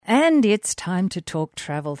And it's time to talk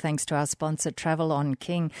travel, thanks to our sponsor, Travel on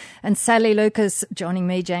King. And Sally Lucas joining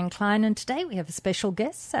me, Jane Klein. And today we have a special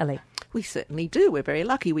guest, Sally. We certainly do. We're very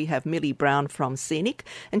lucky. We have Millie Brown from Scenic,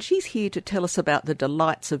 and she's here to tell us about the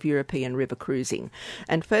delights of European river cruising.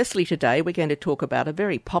 And firstly today, we're going to talk about a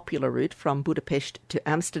very popular route from Budapest to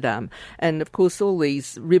Amsterdam. And of course, all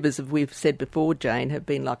these rivers, as we've said before, Jane, have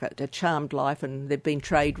been like a charmed life, and they've been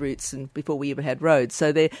trade routes and before we ever had roads.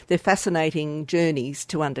 So they're fascinating journeys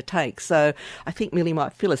to undertake. So I think Millie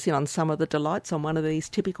might fill us in on some of the delights on one of these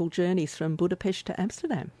typical journeys from Budapest to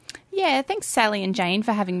Amsterdam. Yeah, thanks Sally and Jane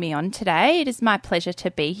for having me on today. It is my pleasure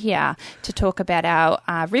to be here to talk about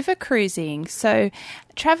our river cruising. So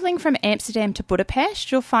travelling from Amsterdam to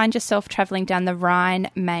Budapest, you'll find yourself travelling down the Rhine,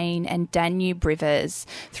 Main and Danube rivers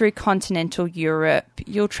through continental Europe.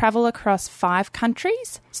 You'll travel across 5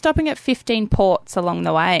 countries, stopping at 15 ports along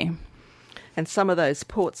the way. And some of those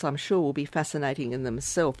ports, I'm sure, will be fascinating in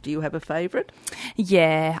themselves. Do you have a favourite?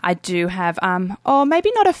 Yeah, I do have,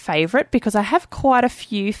 maybe not a favourite because I have quite a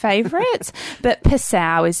few favourites, but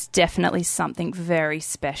Passau is definitely something very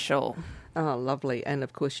special. Oh, lovely. And,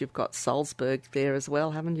 of course, you've got Salzburg there as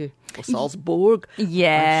well, haven't you? Or Salzburg,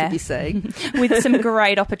 yeah. I should be saying. With some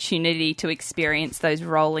great opportunity to experience those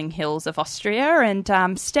rolling hills of Austria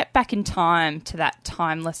and step back in time to that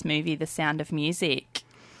timeless movie, The Sound of Music.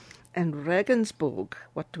 And Regensburg,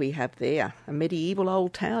 what do we have there? A medieval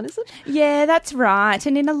old town, is it? Yeah, that's right.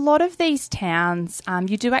 And in a lot of these towns,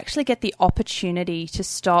 you do actually get the opportunity to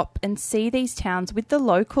stop and see these towns with the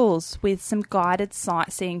locals, with some guided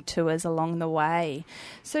sightseeing tours along the way.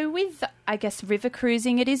 So with, I guess, river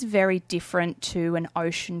cruising, it is very different to an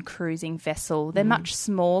ocean cruising vessel. They're much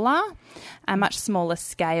smaller, a much smaller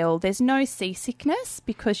scale. There's no seasickness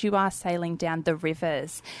because you are sailing down the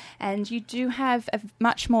rivers. And you do have a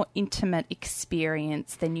much more intimate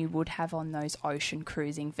experience than you would have on those ocean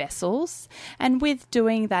cruising vessels. And with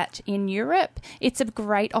doing that in Europe, it's a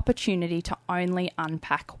great opportunity to only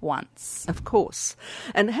unpack once. Of course.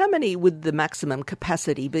 And how many would the maximum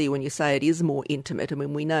capacity be when you say it is more intimate? I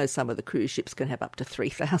mean, we know some of the cruise ships can have up to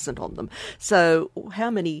 3,000 on them. So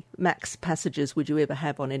how many max passengers would you ever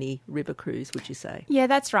have on any river cruise, would you say? Yeah,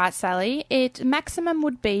 that's right, Sally. Maximum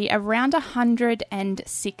would be around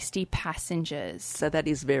 160 passengers. So that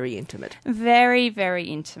is very intimate. Very, very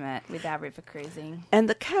intimate with our river cruising. And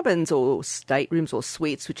the cabins or staterooms or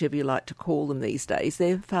suites, whichever you like to call them these days,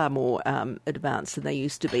 they're far more advanced than they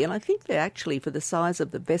used to be. And I think they're actually, for the size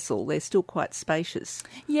of the vessel, they're still quite spacious.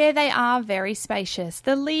 Yeah, they are very spacious.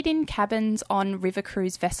 The lead-in cabins on river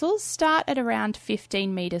cruise vessels start at around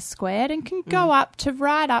 15 metres squared and can go up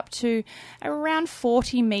to around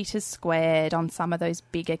 40 metres squared on some of those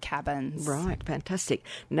bigger cabins. Right, fantastic.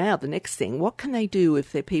 Now, the next thing, what can they do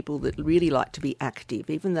if they're people that really like to be active?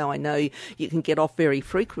 Even though I know you can get off very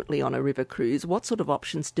frequently on a river cruise, what sort of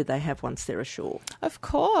options do they have once they're ashore? Of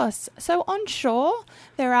course. So on shore,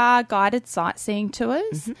 there are guided sightseeing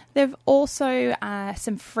tours. There've also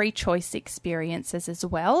some free choice experiences as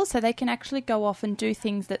well, so they can actually go off and do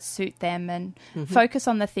things that suit them and focus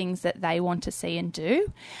on the things that they want to see and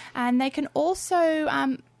do. And they can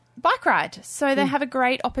also bike ride. So they have a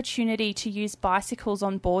great opportunity to use bicycles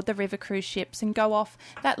on board the river cruise ships and go off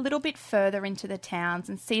that little bit further into the towns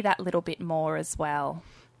and see that little bit more as well.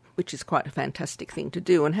 Which is quite a fantastic thing to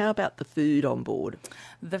do. And how about the food on board?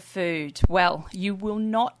 The food. Well, you will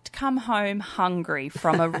not come home hungry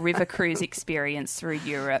from a river cruise experience through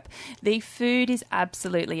Europe. The food is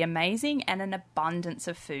absolutely amazing, and an abundance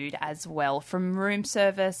of food as well, from room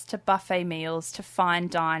service to buffet meals to fine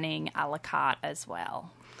dining, a la carte as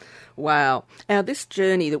well. Wow. Now, this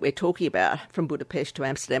journey that we're talking about from Budapest to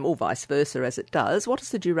Amsterdam, or vice versa as it does, what is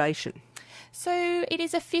the duration? So it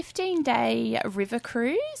is a 15-day river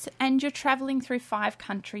cruise, and you're travelling through 5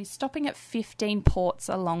 countries, stopping at 15 ports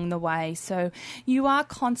along the way. So you are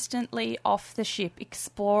constantly off the ship,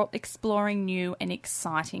 exploring new and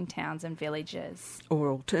exciting towns and villages. Or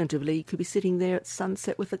alternatively, you could be sitting there at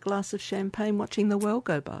sunset with a glass of champagne watching the world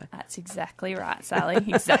go by. That's exactly right, Sally.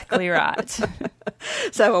 Exactly right.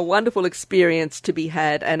 So a wonderful experience to be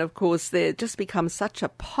had, and of course they're just become such a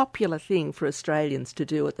popular thing for Australians to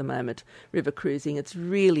do at the moment, river cruising. It's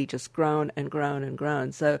really just grown and grown and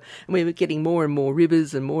grown. So and we're getting more and more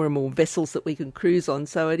rivers and more vessels that we can cruise on,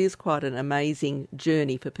 so it is quite an amazing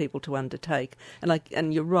journey for people to undertake.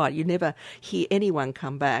 And you're right, you never hear anyone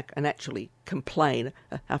come back and actually complain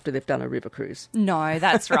after they've done a river cruise. No,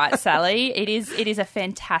 that's right, Sally. It is a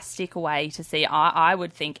fantastic way to see. I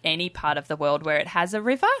would think any part of the world where it has a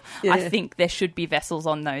river, I think there should be vessels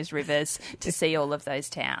on those rivers to see all of those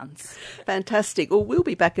towns. Fantastic. Well, we'll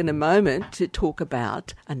be back in a moment to talk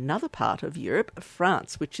about another part of Europe,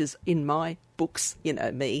 France, which is in my books, you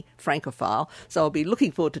know me, Francophile. So I'll be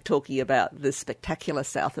looking forward to talking about the spectacular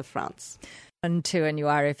south of France. And to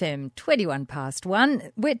NURFM 21 past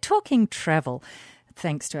 1, we're talking travel.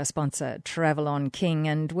 Thanks to our sponsor, Travel on King,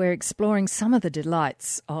 and we're exploring some of the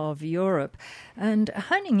delights of Europe and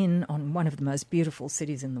honing in on one of the most beautiful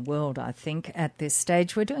cities in the world, I think, at this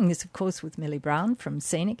stage. We're doing this, of course, with Millie Brown from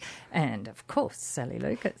Scenic and, of course, Sally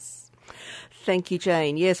Lucas. Thank you,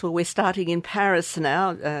 Jane. Yes, well, we're starting in Paris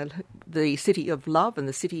now, the city of love and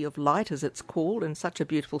the city of light, as it's called, and such a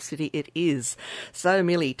beautiful city it is. So,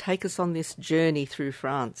 Millie, take us on this journey through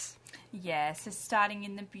France. Yeah, so starting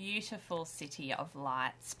in the beautiful city of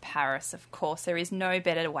lights, Paris, of course, there is no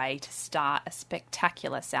better way to start a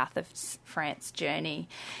spectacular south of France journey.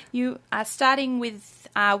 You are starting with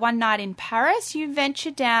one night in Paris. You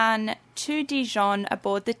venture down to Dijon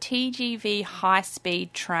aboard the TGV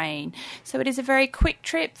high-speed train. So it is a very quick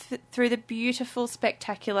trip through the beautiful,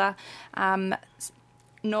 spectacular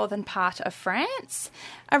northern part of France.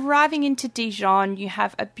 Arriving into Dijon, you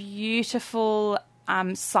have a beautiful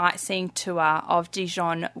sightseeing tour of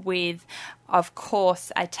Dijon with, of course,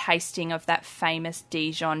 a tasting of that famous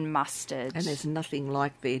Dijon mustard. And there's nothing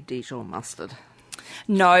like their Dijon mustard.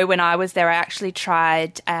 No, when I was there, I actually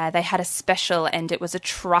tried, they had a special and it was a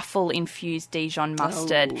truffle-infused Dijon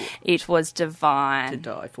mustard. Oh. It was divine. To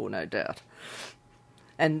die for, no doubt.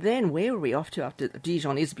 And then where were we off to after?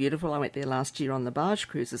 Dijon is beautiful. I went there last year on the barge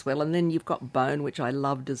cruise as well. And then you've got Beaune, which I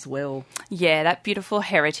loved as well. Yeah, that beautiful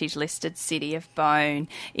heritage-listed city of Beaune.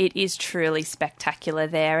 It is truly spectacular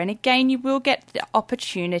there. And again, you will get the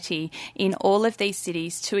opportunity in all of these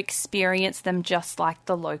cities to experience them just like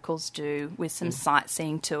the locals do with some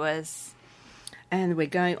sightseeing tours. And we're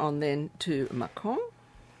going on then to Mâcon.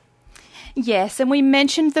 Yes, and we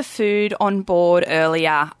mentioned the food on board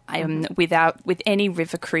earlier. With any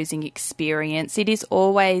river cruising experience, it is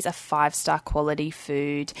always a 5-star quality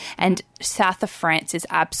food, and south of France is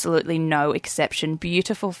absolutely no exception.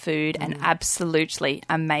 Beautiful food and absolutely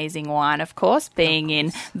amazing wine, of course, being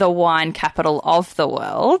in the wine capital of the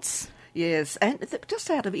world. Yes, and just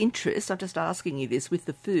out of interest, I'm just asking you this, with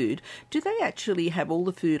the food, do they actually have all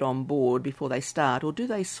the food on board before they start, or do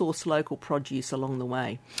they source local produce along the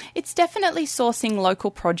way? It's definitely sourcing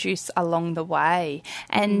local produce along the way.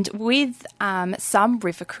 And with some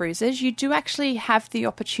river cruises, you do actually have the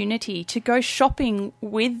opportunity to go shopping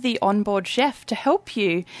with the onboard chef to help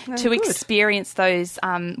you experience those,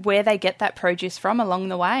 where they get that produce from along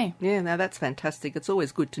the way. Yeah, no, that's fantastic. It's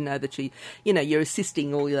always good to know that you're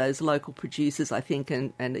assisting all those local producers, I think,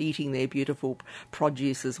 and eating their beautiful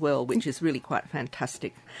produce as well, which is really quite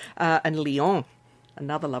fantastic. And Lyon,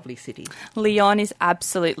 another lovely city. Lyon is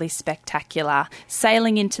absolutely spectacular.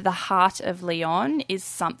 Sailing into the heart of Lyon is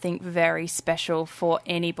something very special for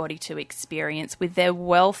anybody to experience, with their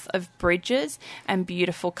wealth of bridges and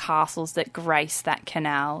beautiful castles that grace that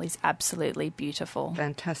canal is absolutely beautiful.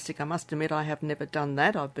 Fantastic. I must admit I have never done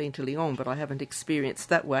that. I've been to Lyon, but I haven't experienced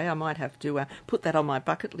that way. I might have to put that on my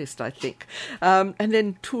bucket list, I think. And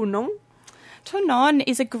then Tournon. Tournon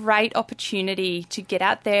is a great opportunity to get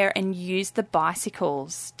out there and use the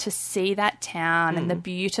bicycles to see that town and the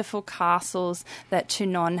beautiful castles that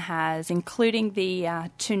Tournon has, including the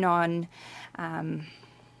Tournon...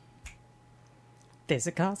 There's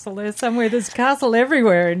a castle there somewhere. There's a castle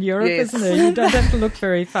everywhere in Europe, isn't there? You don't have to look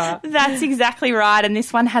very far. That's exactly right. And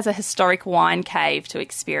this one has a historic wine cave to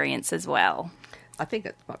experience as well. I think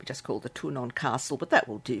it might be just called the Tournon Castle, but that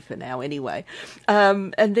will do for now anyway.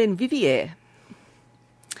 And then Viviers.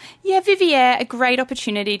 Yeah, Viviers, a great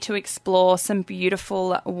opportunity to explore some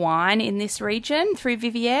beautiful wine in this region through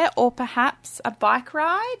Viviers, or perhaps a bike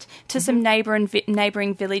ride to some neighbouring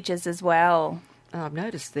villages as well. I've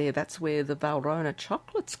noticed there that's where the Valrhona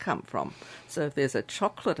chocolates come from. So if there's a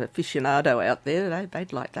chocolate aficionado out there,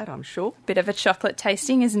 they'd like that, I'm sure. Bit of a chocolate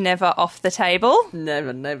tasting is never off the table.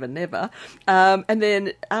 Never, never, never. And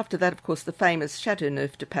then after that, of course, the famous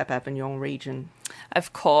Châteauneuf-du-Pape-Avignon region.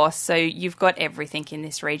 Of course, so you've got everything in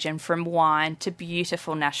this region, from wine to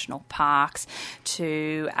beautiful national parks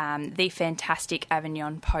to the fantastic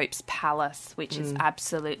Avignon Pope's Palace, which is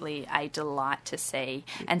absolutely a delight to see,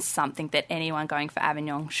 and something that anyone going for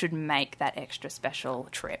Avignon should make that extra special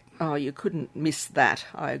trip. Oh, you couldn't miss that.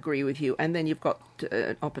 I agree with you. And then you've got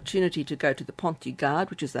an opportunity to go to the Pont du Gard,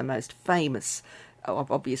 which is the most famous,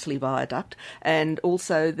 obviously, viaduct, and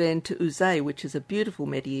also then to Uzès, which is a beautiful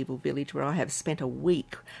medieval village where I have spent a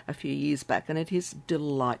week a few years back, and it is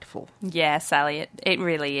delightful. Yeah, Sally, it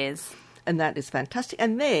really is. And that is fantastic.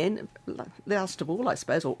 And then, last of all, I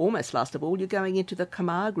suppose, or almost last of all, you're going into the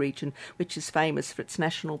Camargue region, which is famous for its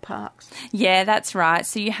national parks. Yeah, that's right.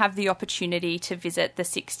 So you have the opportunity to visit the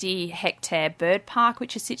 60-hectare bird park,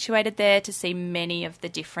 which is situated there, to see many of the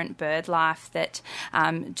different bird life that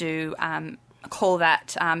do call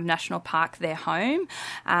that national park their home.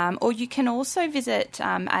 Or you can also visit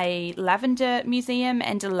a lavender museum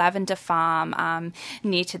and a lavender farm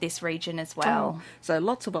near to this region as well. Oh, so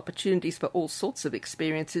lots of opportunities for all sorts of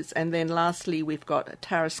experiences. And then lastly, we've got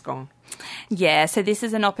Tarascon. Yeah, so this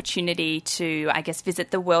is an opportunity to, I guess,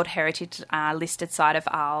 visit the World Heritage listed site of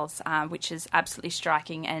Arles, which is absolutely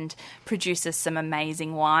striking and produces some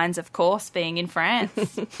amazing wines, of course, being in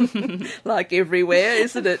France. Like everywhere,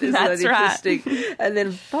 isn't it? Isn't That's that interesting? Right. And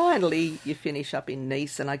then finally you finish up in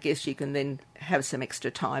Nice, and I guess you can then have some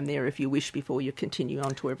extra time there if you wish before you continue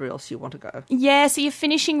on to wherever else you want to go. Yeah, so you're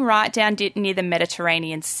finishing right down near the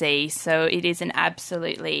Mediterranean Sea, so it is an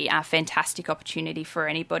absolutely fantastic opportunity for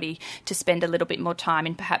anybody to spend a little bit more time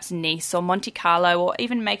in perhaps Nice or Monte Carlo, or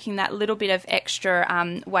even making that little bit of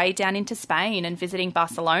extra way down into Spain and visiting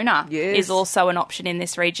Barcelona. Yes. Is also an option in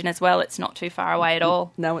this region as well. It's not too far away at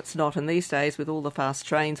all. No, it's not. And these days, with all the fast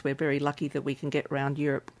trains, we're very lucky that we can get around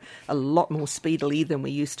Europe a lot more speedily than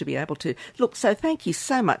we used to be able to. Look, so thank you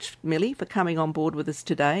so much, Millie, for coming on board with us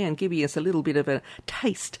today and giving us a little bit of a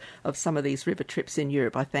taste of some of these river trips in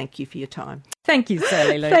Europe. I thank you for your time. Thank you,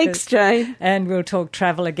 Sally Lucas. Thanks, Jane. And we'll talk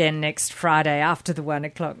travel again next Friday after the 1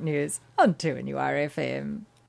 o'clock news on 2NURFM.